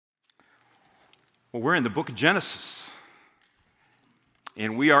Well, we're in the book of Genesis,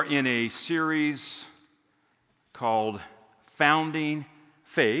 and we are in a series called Founding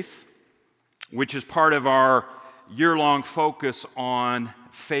Faith, which is part of our year-long focus on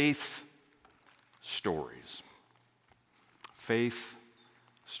faith stories. Faith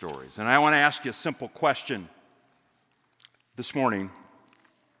stories. And I want to ask you a simple question this morning,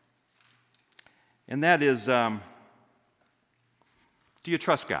 and that is, do you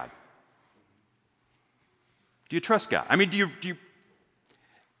trust God? Do you trust God? I mean, do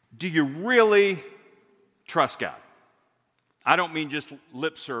you really trust God? I don't mean just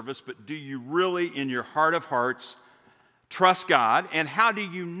lip service, but do you really, in your heart of hearts, trust God? And how do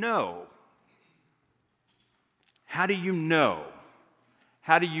you know? How do you know?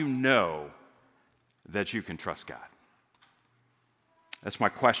 How do you know that you can trust God? That's my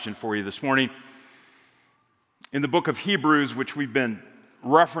question for you this morning. In the book of Hebrews, which we've been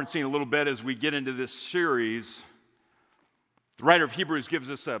referencing a little bit as we get into this series, the writer of Hebrews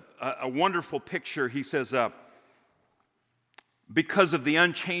gives us a wonderful picture. He says, because of the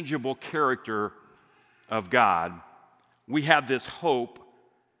unchangeable character of God, we have this hope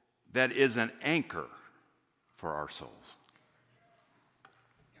that is an anchor for our souls.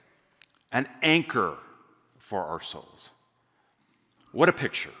 An anchor for our souls. What a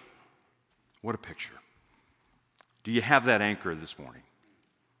picture. What a picture. Do you have that anchor this morning?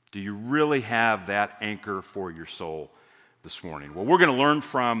 Do you really have that anchor for your soul this morning? Well, we're going to learn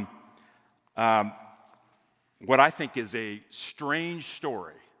from what I think is a strange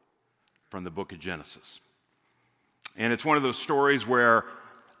story from the book of Genesis. And it's one of those stories where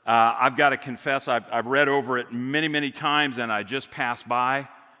I've got to confess, I've read over it many, many times, and I just passed by,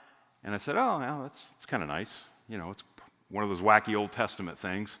 and I said, oh, well, that's kind of nice. You know, it's one of those wacky Old Testament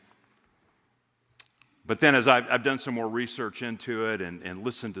things. But then as I've done some more research into it and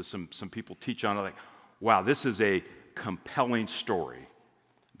listened to some people teach on it, like, wow, this is a compelling story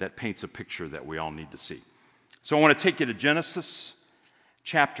that paints a picture that we all need to see. So I want to take you to Genesis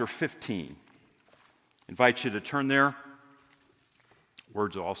chapter 15. Invite you to turn there.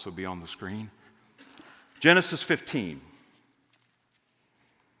 Words will also be on the screen. Genesis 15.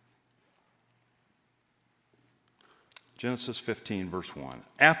 Genesis 15, verse 1.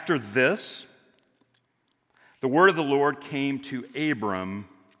 After this, the word of the Lord came to Abram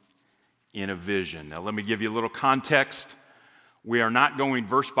in a vision. Now, let me give you a little context. We are not going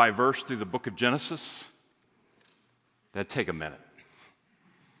verse by verse through the book of Genesis. That'd take a minute.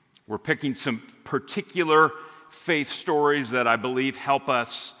 We're picking some particular faith stories that I believe help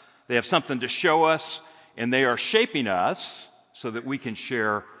us. They have something to show us, and they are shaping us so that we can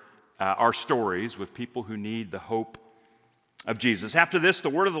share our stories with people who need the hope of Jesus. After this, the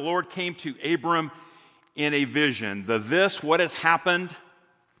word of the Lord came to Abram in a vision. What has happened?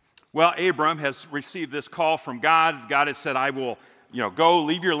 Well, Abram has received this call from God. God has said, I will, go,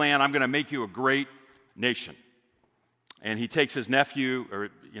 leave your land. I'm going to make you a great nation. And he takes his nephew,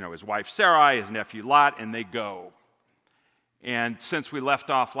 his wife Sarai, his nephew Lot, and they go. And since we left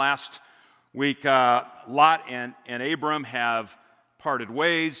off last week, Lot and Abram have parted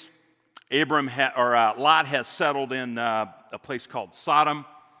ways. Lot has settled in a place called Sodom,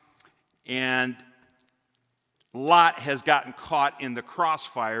 and Lot has gotten caught in the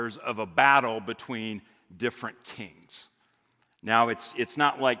crossfires of a battle between different kings. Now, it's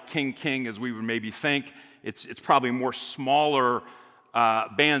not like king as we would maybe think. It's probably more smaller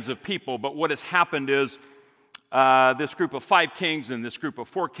bands of people. But what has happened is this group of 5 kings and this group of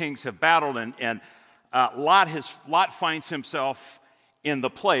 4 kings have battled, and Lot finds himself in the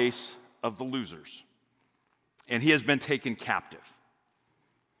place of the losers. And he has been taken captive,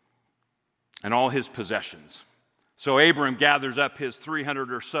 and all his possessions. So Abram gathers up his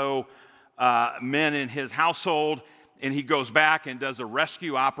 300 or so men in his household, and he goes back and does a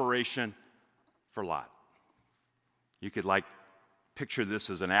rescue operation for Lot. You could picture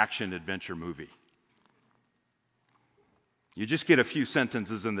this as an action-adventure movie. You just get a few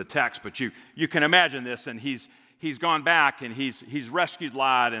sentences in the text, but you can imagine this, and he's gone back, and he's rescued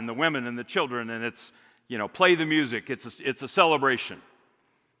Lot and the women and the children, and it's, play the music. It's a celebration.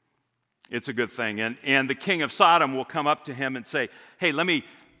 It's a good thing. And the king of Sodom will come up to him and say, hey, let me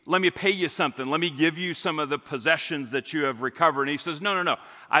pay you something. Let me give you some of the possessions that you have recovered. And he says, no.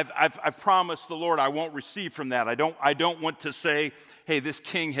 I've promised the Lord I won't receive from that. I don't want to say, hey, this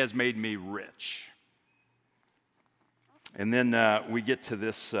king has made me rich. And then we get to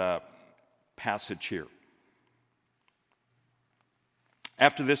this passage here.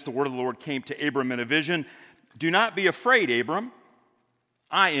 After this, the word of the Lord came to Abram in a vision. Do not be afraid, Abram.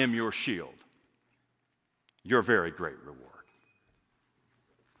 I am your shield, your very great reward.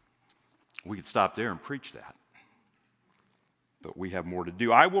 We could stop there and preach that. But we have more to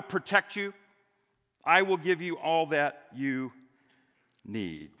do. I will protect you. I will give you all that you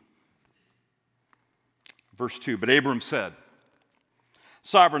need. Verse 2, but Abram said,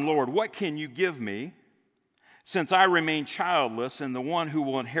 Sovereign Lord, what can you give me, since I remain childless, and the one who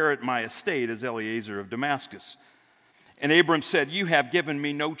will inherit my estate is Eliezer of Damascus? And Abram said, You have given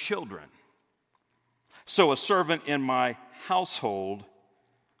me no children, so a servant in my household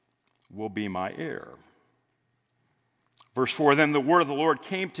will be my heir. Verse 4, then the word of the Lord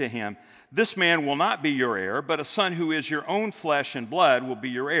came to him, This man will not be your heir, but a son who is your own flesh and blood will be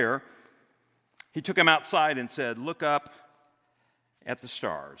your heir. He took him outside and said, Look up at the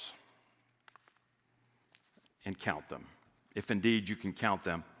stars and count them, if indeed you can count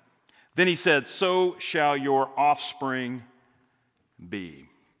them. Then he said, So shall your offspring be.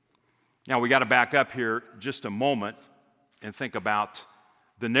 Now we got to back up here just a moment and think about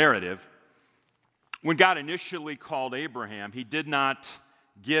the narrative. When God initially called Abraham, he did not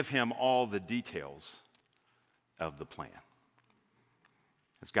give him all the details of the plan.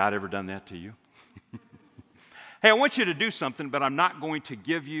 Has God ever done that to you? Hey, I want you to do something, but I'm not going to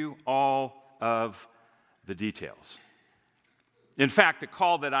give you all of the details. In fact, the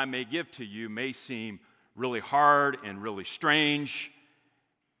call that I may give to you may seem really hard and really strange,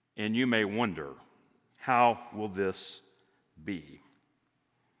 and you may wonder, how will this be?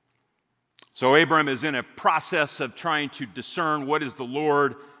 So Abram is in a process of trying to discern what is the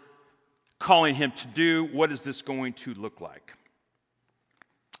Lord calling him to do. What is this going to look like?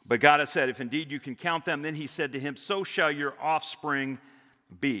 But God has said, if indeed you can count them, then he said to him, so shall your offspring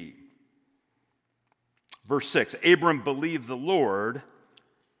be. Verse 6, Abram believed the Lord,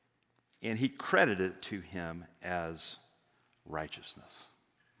 and he credited it to him as righteousness.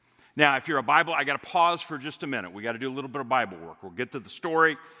 Now, if you're a Bible, I got to pause for just a minute. We got to do a little bit of Bible work. We'll get to the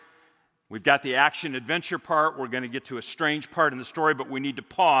story. We've got the action-adventure part. We're going to get to a strange part in the story, but we need to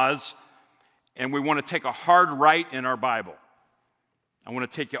pause, and we want to take a hard right in our Bible. I want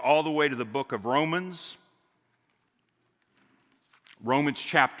to take you all the way to the book of Romans. Romans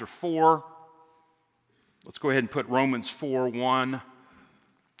chapter 4. Let's go ahead and put Romans 4:1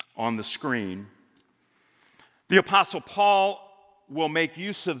 on the screen. The Apostle Paul will make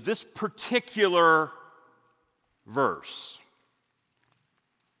use of this particular verse.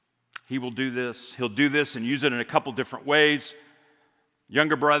 He will do this. He'll do this and use it in a couple different ways.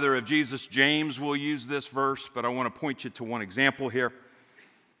 Younger brother of Jesus, James, will use this verse, but I want to point you to one example here.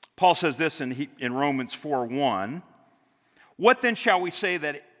 Paul says this in Romans 4:1. What then shall we say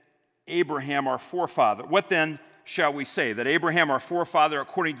that Abraham, our forefather, what then shall we say? That Abraham, our forefather,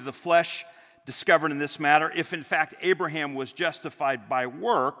 according to the flesh, discovered in this matter, if in fact Abraham was justified by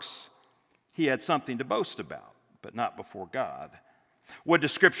works, he had something to boast about, but not before God. What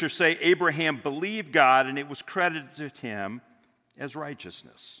does Scripture say? Abraham believed God, and it was credited to him as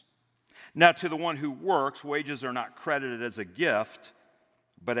righteousness. Now, to the one who works, wages are not credited as a gift,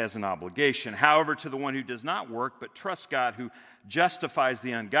 but as an obligation. However, to the one who does not work, but trusts God who justifies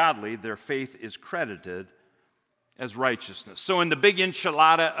the ungodly, their faith is credited as righteousness. So in the big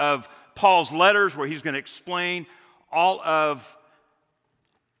enchilada of Paul's letters, where he's going to explain all of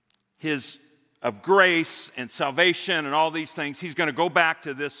grace and salvation and all these things, he's going to go back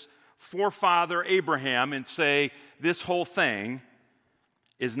to this forefather Abraham and say this whole thing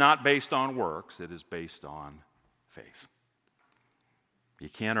is not based on works, it is based on faith. You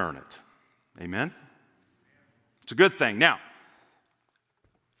can't earn it. Amen? It's a good thing. Now,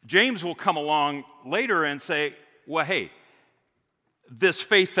 James will come along later and say, well, hey, this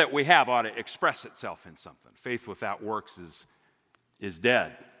faith that we have ought to express itself in something. Faith without works is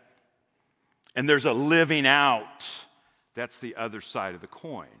dead. And there's a living out. That's the other side of the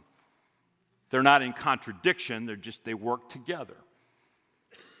coin. They're not in contradiction. They work together.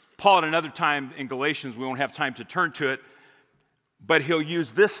 Paul, at another time in Galatians, we won't have time to turn to it, but he'll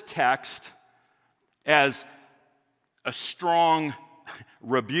use this text as a strong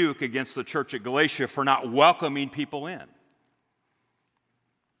rebuke against the church at Galatia for not welcoming people in.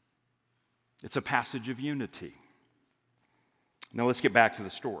 It's a passage of unity. Now let's get back to the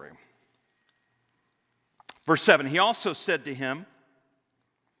story. Verse 7, he also said to him,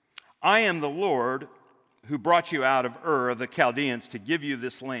 I am the Lord who brought you out of Ur of the Chaldeans to give you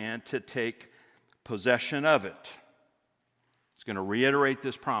this land to take possession of it. He's going to reiterate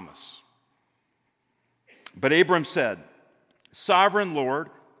this promise. But Abram said, Sovereign Lord,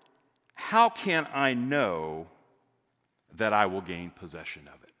 how can I know that I will gain possession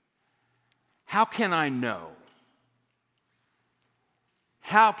of it? How can I know?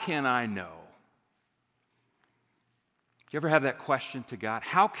 How can I know? you ever have that question to God?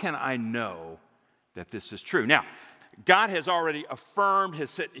 How can I know that this is true? Now, God has already affirmed,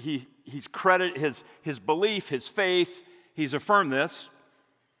 he's credited his belief, his faith. He's affirmed this.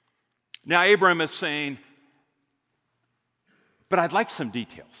 Now, Abram is saying, but I'd like some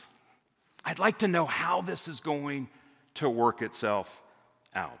details. I'd like to know how this is going to work itself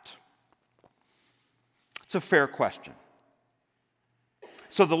out. It's a fair question.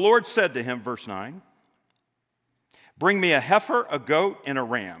 So the Lord said to him, verse 9, bring me a heifer, a goat, and a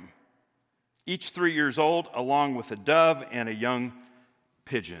ram, each 3 years old, along with a dove and a young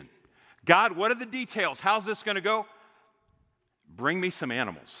pigeon. God, what are the details? How's this going to go? Bring me some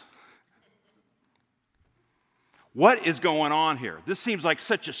animals. What is going on here? This seems like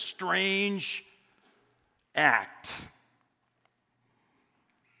such a strange act.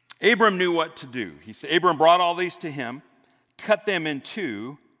 Abram knew what to do. Abram brought all these to him, cut them in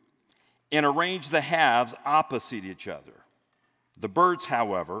two, and arranged the halves opposite each other. The birds,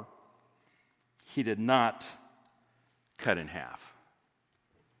 however, he did not cut in half.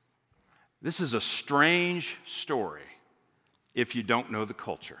 This is a strange story if you don't know the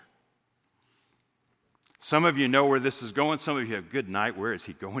culture. Some of you know where this is going. Some of you have, good night, where is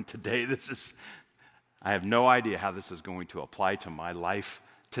he going today? I have no idea how this is going to apply to my life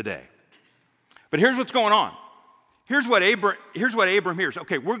today. But here's what's going on. Here's what Abram hears.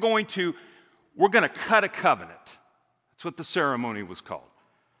 Okay, we're going to cut a covenant. That's what the ceremony was called.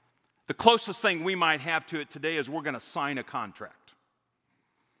 The closest thing we might have to it today is we're going to sign a contract.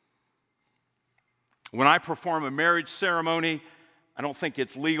 When I perform a marriage ceremony, I don't think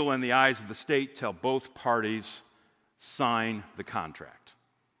it's legal in the eyes of the state till both parties sign the contract.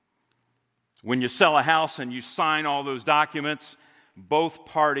 When you sell a house and you sign all those documents, both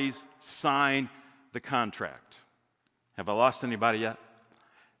parties sign the contract. Have I lost anybody yet?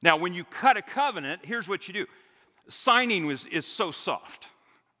 Now, when you cut a covenant, here's what you do. Signing is so soft.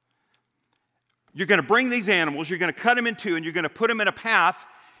 You're going to bring these animals, you're going to cut them in two, and you're going to put them in a path,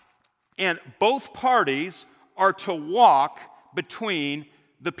 and both parties are to walk between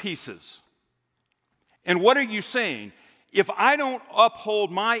the pieces. And what are you saying? If I don't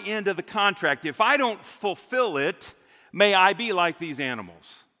uphold my end of the contract, if I don't fulfill it, may I be like these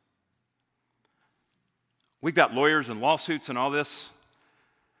animals. We've got lawyers and lawsuits and all this.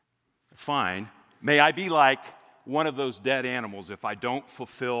 Fine. May I be like one of those dead animals if I don't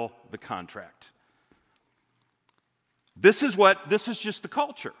fulfill the contract. This is just the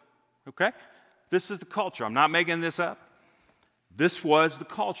culture, okay? This is the culture. I'm not making this up. This was the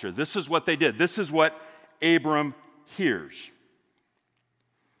culture. This is what they did. This is what Abram hears.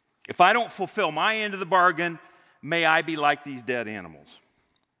 If I don't fulfill my end of the bargain, may I be like these dead animals.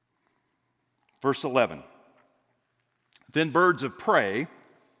 Verse 11. Then birds of prey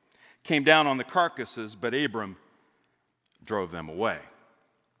came down on the carcasses, but Abram drove them away.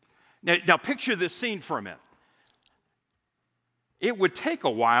 Now picture this scene for a minute. It would take a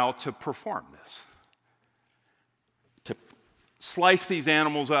while to perform this. To slice these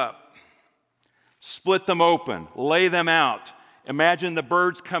animals up, split them open, lay them out. Imagine the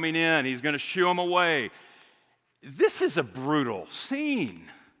birds coming in. He's going to shoo them away. This is a brutal scene.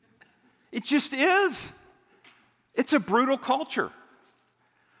 It just is. It's a brutal culture.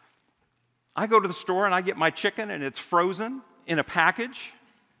 I go to the store and I get my chicken and it's frozen in a package.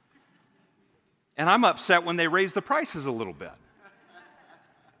 And I'm upset when they raise the prices a little bit.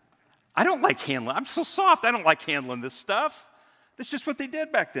 I don't like handling. I'm so soft. I don't like handling this stuff. That's just what they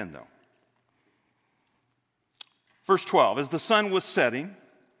did back then, though. Verse 12, as the sun was setting,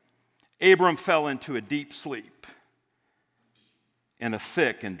 Abram fell into a deep sleep, and a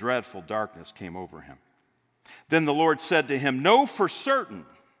thick and dreadful darkness came over him. Then the Lord said to him, know for certain.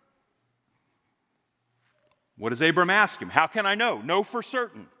 What does Abram ask him? How can I know? Know for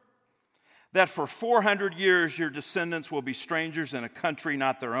certain that for 400 years your descendants will be strangers in a country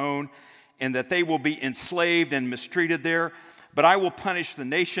not their own, and that they will be enslaved and mistreated there. But I will punish the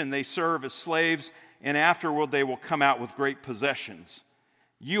nation they serve as slaves, and afterward they will come out with great possessions.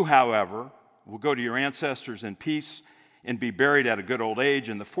 You, however, will go to your ancestors in peace and be buried at a good old age.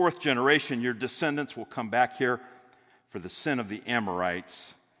 In the fourth generation, your descendants will come back here, for the sin of the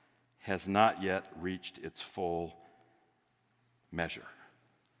Amorites has not yet reached its full measure.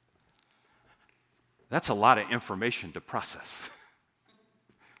 That's a lot of information to process.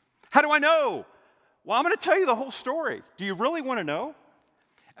 How do I know? Well, I'm going to tell you the whole story. Do you really want to know?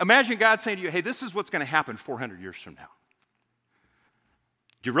 Imagine God saying to you, hey, this is what's going to happen 400 years from now.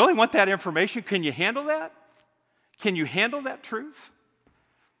 Do you really want that information? Can you handle that? Can you handle that truth?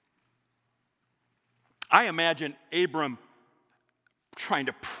 I imagine Abram trying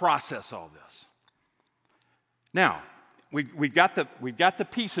to process all this. Now, we've got the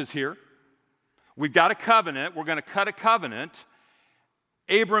pieces here. We've got a covenant. We're going to cut a covenant.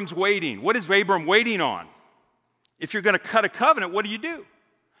 Abram's waiting. What is Abram waiting on? If you're going to cut a covenant, what do?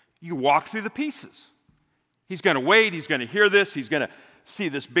 You walk through the pieces. He's going to wait. He's going to hear this. He's going to see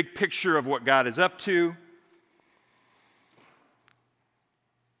this big picture of what God is up to.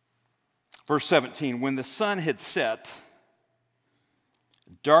 Verse 17, when the sun had set,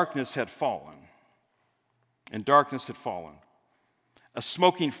 darkness had fallen. And darkness had fallen. A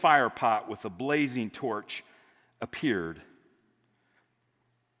smoking fire pot with a blazing torch appeared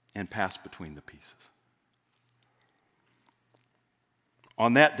and passed between the pieces.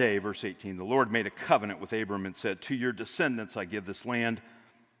 On that day, verse 18, the Lord made a covenant with Abram and said, to your descendants I give this land,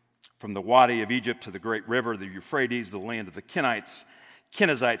 from the Wadi of Egypt to the great river, the Euphrates, the land of the Kenites,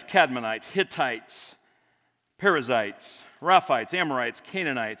 Kenizzites, Cadmonites, Hittites, Perizzites, Raphites, Amorites,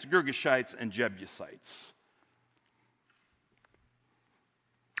 Canaanites, Girgashites, and Jebusites.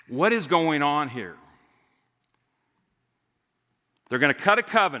 What is going on here? They're going to cut a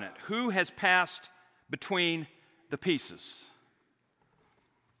covenant. Who has passed between the pieces?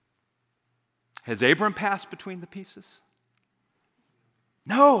 Has Abram passed between the pieces?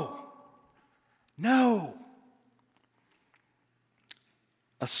 No.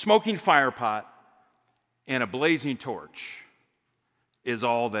 A smoking fire pot and a blazing torch is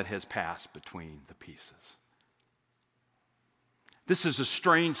all that has passed between the pieces. This is a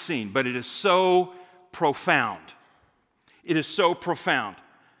strange scene, but it is so profound. It is so profound.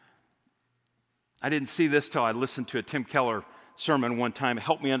 I didn't see this till I listened to a Tim Keller sermon one time. It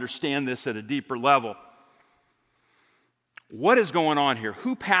helped me understand this at a deeper level. What is going on here?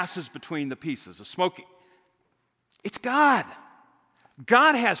 Who passes between the pieces? It's God.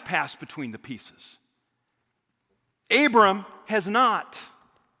 God has passed between the pieces. Abram has not.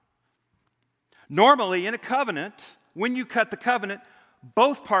 Normally, in a covenant, when you cut the covenant,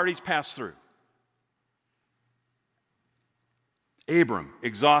 both parties pass through. Abram,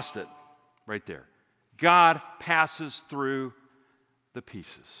 exhausted, right there. God passes through the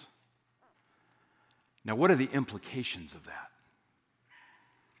pieces. Now, what are the implications of that?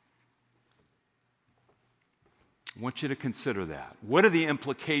 I want you to consider that. What are the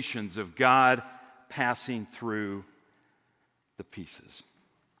implications of God passing through the pieces?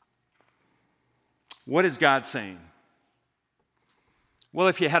 What is God saying? Well,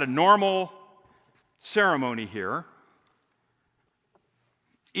 if you had a normal ceremony here,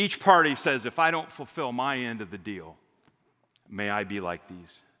 each party says, if I don't fulfill my end of the deal, may I be like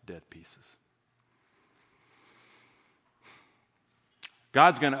these dead pieces.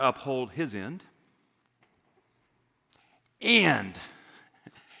 God's going to uphold his end. And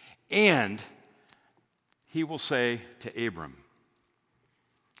he will say to Abram,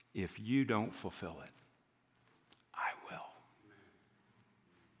 if you don't fulfill it, I will.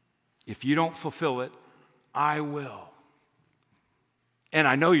 If you don't fulfill it, I will. And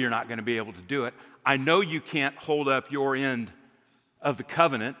I know you're not going to be able to do it. I know you can't hold up your end of the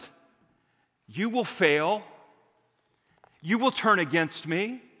covenant. You will fail. You will turn against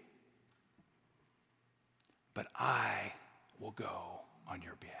me. But I will go on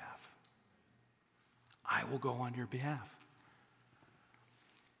your behalf. I will go on your behalf.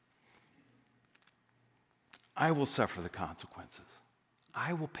 I will suffer the consequences.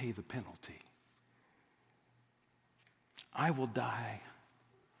 I will pay the penalty. I will die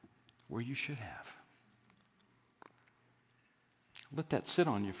where you should have. Let that sit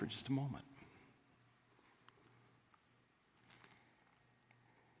on you for just a moment.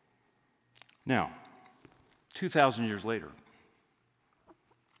 Now, 2,000 years later,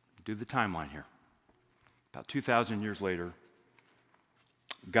 do the timeline here. About 2,000 years later,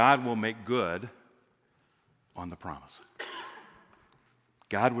 God will make good on the promise.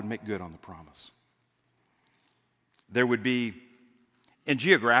 God would make good on the promise. There would be, and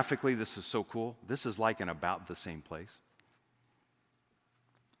geographically, this is so cool. This is like in about the same place.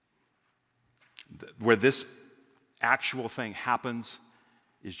 Where this actual thing happens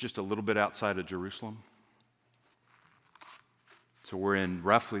is just a little bit outside of Jerusalem. So we're in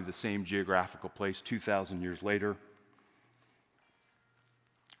roughly the same geographical place 2,000 years later.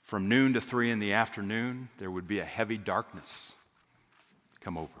 From noon to 3 in the afternoon, there would be a heavy darkness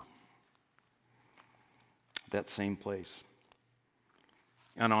come over. That same place.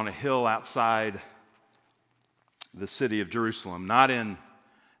 And on a hill outside the city of Jerusalem, not in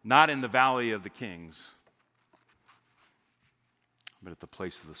the Valley of the Kings, but at the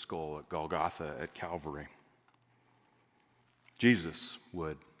place of the skull at Golgotha at Calvary, Jesus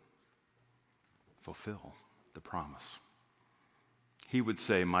would fulfill the promise. He would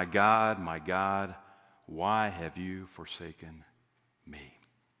say, my God, why have you forsaken me?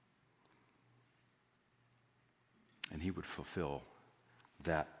 And he would fulfill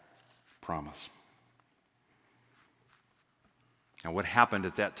that promise. Now, what happened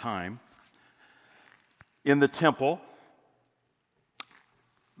at that time? In the temple,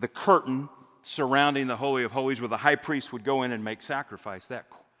 the curtain surrounding the Holy of Holies, where the high priest would go in and make sacrifice,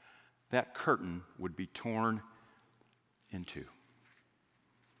 that curtain would be torn in two.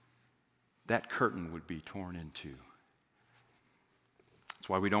 That curtain would be torn in two. That's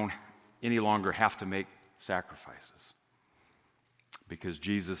why we don't any longer have to make sacrifices, because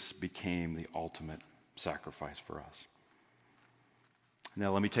Jesus became the ultimate sacrifice for us.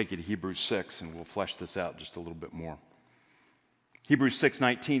 Now let me take you to Hebrews 6, and we'll flesh this out just a little bit more. Hebrews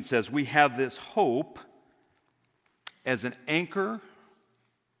 6:19 says, "We have this hope as an anchor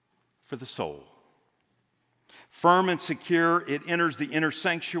for the soul. Firm and secure, it enters the inner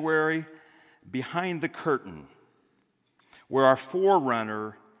sanctuary behind the curtain, where our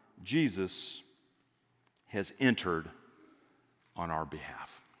forerunner, Jesus, has entered on our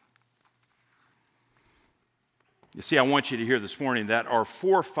behalf." You see, I want you to hear this morning that our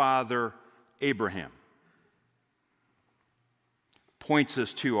forefather Abraham points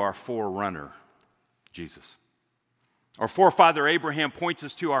us to our forerunner, Jesus. Our forefather Abraham points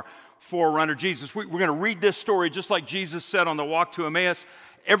us to our forerunner, Jesus. We're going to read this story just like Jesus said on the walk to Emmaus.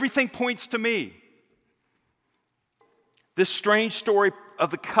 Everything points to me. This strange story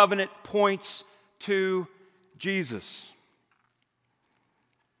of the covenant points to Jesus.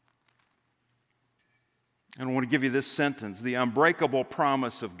 And I want to give you this sentence: the unbreakable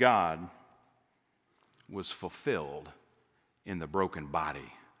promise of God was fulfilled in the broken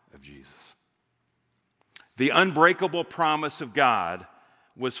body of Jesus. The unbreakable promise of God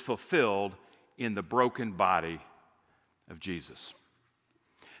was fulfilled in the broken body of Jesus.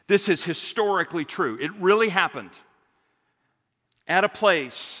 This is historically true. It really happened at a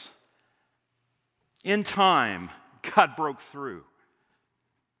place in time. God broke through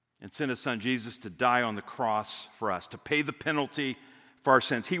and sent his son Jesus to die on the cross for us, to pay the penalty for our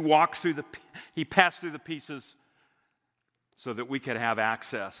sins. He passed through the pieces so that we could have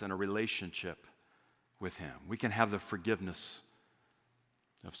access and a relationship with him. We can have the forgiveness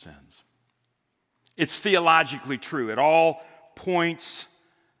of sins. It's theologically true. It all points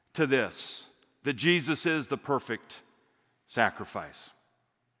to this, that Jesus is the perfect sacrifice.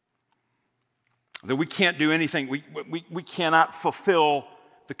 That we can't do anything. We cannot fulfill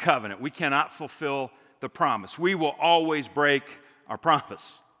the covenant. We cannot fulfill the promise. We will always break our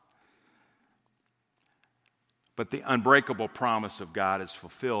promise. But the unbreakable promise of God is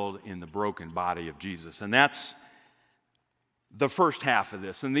fulfilled in the broken body of Jesus. And that's the first half of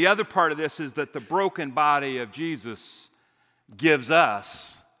this. And the other part of this is that the broken body of Jesus gives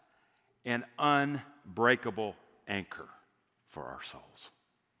us an unbreakable anchor for our souls.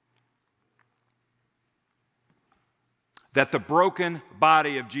 That the broken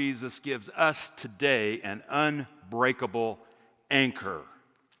body of Jesus gives us today an unbreakable anchor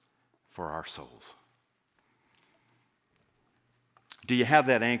for our souls. Do you have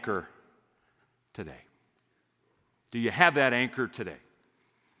that anchor today? Do you have that anchor today?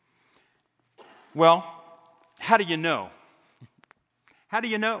 Well, how do you know? How do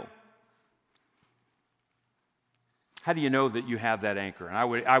you know? How do you know that you have that anchor? And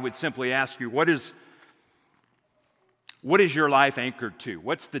I would simply ask you, what is your life anchored to?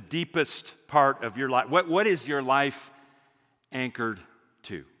 What's the deepest part of your life? What is your life anchored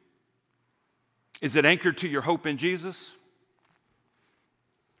to? Is it anchored to your hope in Jesus?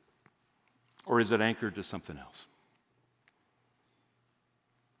 Or is it anchored to something else?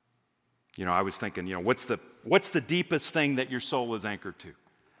 You know, I was thinking, what's the deepest thing that your soul is anchored to?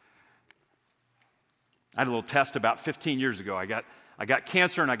 I had a little test about 15 years ago. I got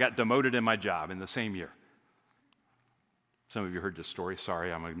cancer and I got demoted in my job in the same year. Some of you heard this story.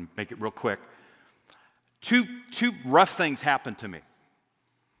 Sorry, I'm going to make it real quick. Two rough things happened to me.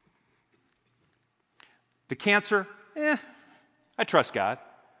 The cancer, I trust God.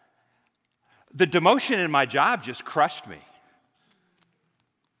 The demotion in my job just crushed me.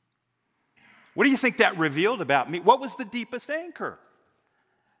 What do you think that revealed about me? What was the deepest anchor?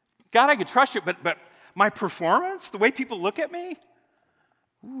 God, I could trust you, but my performance, the way people look at me?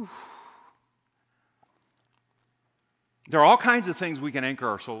 Ooh. There are all kinds of things we can anchor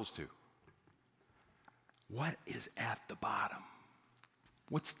our souls to. What is at the bottom?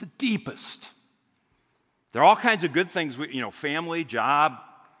 What's the deepest? There are all kinds of good things, family, job,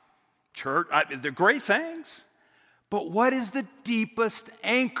 church. They're great things. But what is the deepest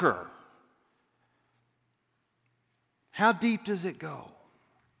anchor? How deep does it go?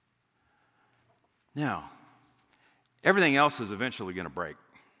 Now, everything else is eventually going to break.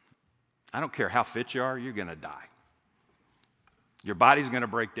 I don't care how fit you are, you're going to die. Your body's going to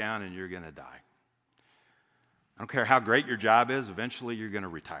break down and you're going to die. I don't care how great your job is, eventually you're going to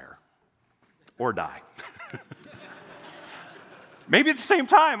retire or die. Maybe at the same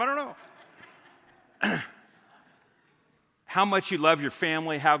time, I don't know. How much you love your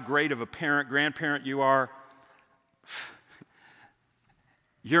family, how great of a parent, grandparent you are,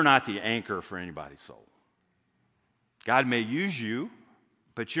 you're not the anchor for anybody's soul. God may use you,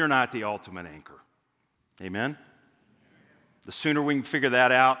 but you're not the ultimate anchor. Amen? The sooner we can figure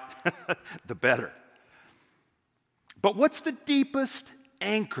that out, the better. But what's the deepest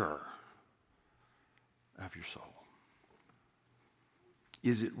anchor of your soul?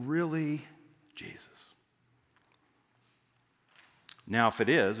 Is it really Jesus? Now, if it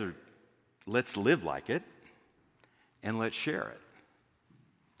is, let's live like it and let's share it.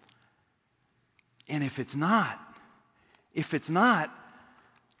 And if it's not,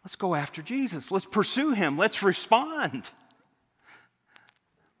 let's go after Jesus. Let's pursue him. Let's respond.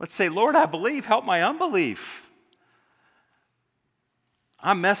 Let's say, Lord, I believe, help my unbelief.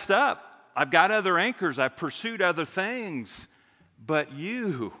 I'm messed up. I've got other anchors. I've pursued other things. But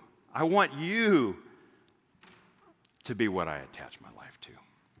you, I want you to be what I attach my life to.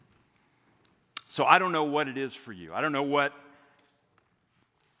 So I don't know what it is for you. I don't know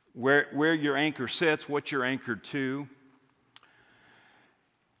where your anchor sits, what you're anchored to.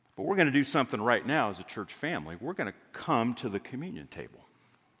 But we're going to do something right now as a church family. We're going to come to the communion table.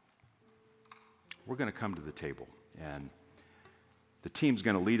 We're going to come to the table. And the team's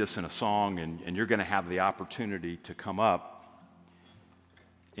going to lead us in a song, and you're going to have the opportunity to come up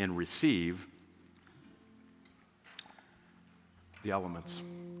and receive the elements.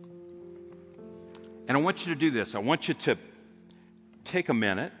 And I want you to do this. I want you to take a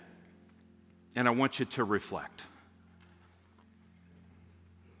minute, and I want you to reflect.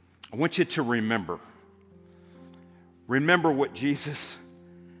 I want you to remember. Remember what Jesus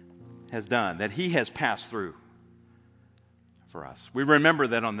has done, that he has passed through for us. We remember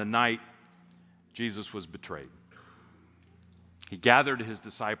that on the night Jesus was betrayed, he gathered his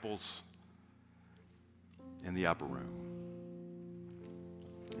disciples in the upper room.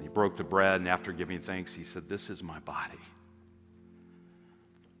 And he broke the bread, and after giving thanks, he said, "This is my body,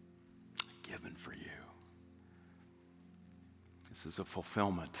 given for you." This is a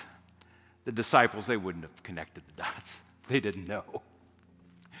fulfillment. The disciples, they wouldn't have connected the dots. They didn't know.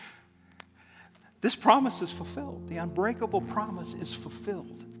 This promise is fulfilled. The unbreakable promise is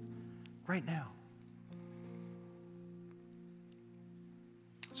fulfilled right now.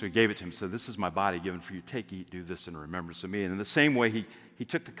 So he gave it to him. So this is my body given for you. Take, eat, do this in remembrance of me. And in the same way, he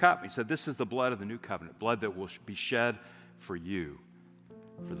took the cup. He said, this is the blood of the new covenant, blood that will be shed for you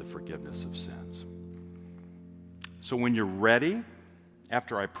for the forgiveness of sins. So when you're ready,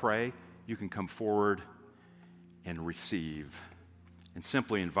 after I pray, you can come forward and receive and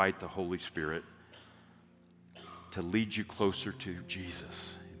simply invite the Holy Spirit to lead you closer to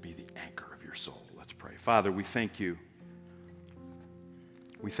Jesus and be the anchor of your soul. Let's pray. Father, we thank you.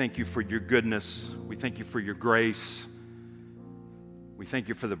 We thank you for your goodness. We thank you for your grace. We thank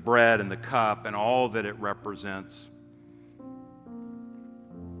you for the bread and the cup and all that it represents.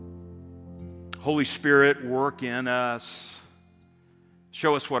 Holy Spirit, work in us.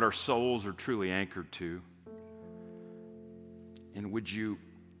 Show us what our souls are truly anchored to. And would you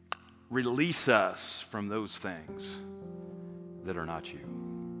release us from those things that are not you?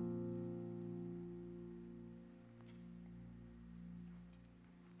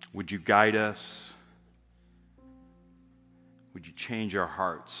 Would you guide us? Would you change our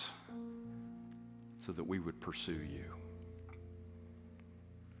hearts so that we would pursue you?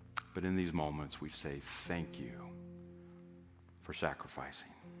 But in these moments, we say thank you for sacrificing.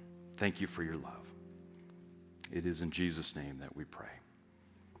 Thank you for your love. It is in Jesus' name that we pray.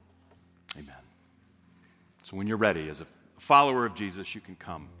 Amen. So when you're ready, as a follower of Jesus, you can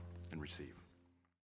come and receive.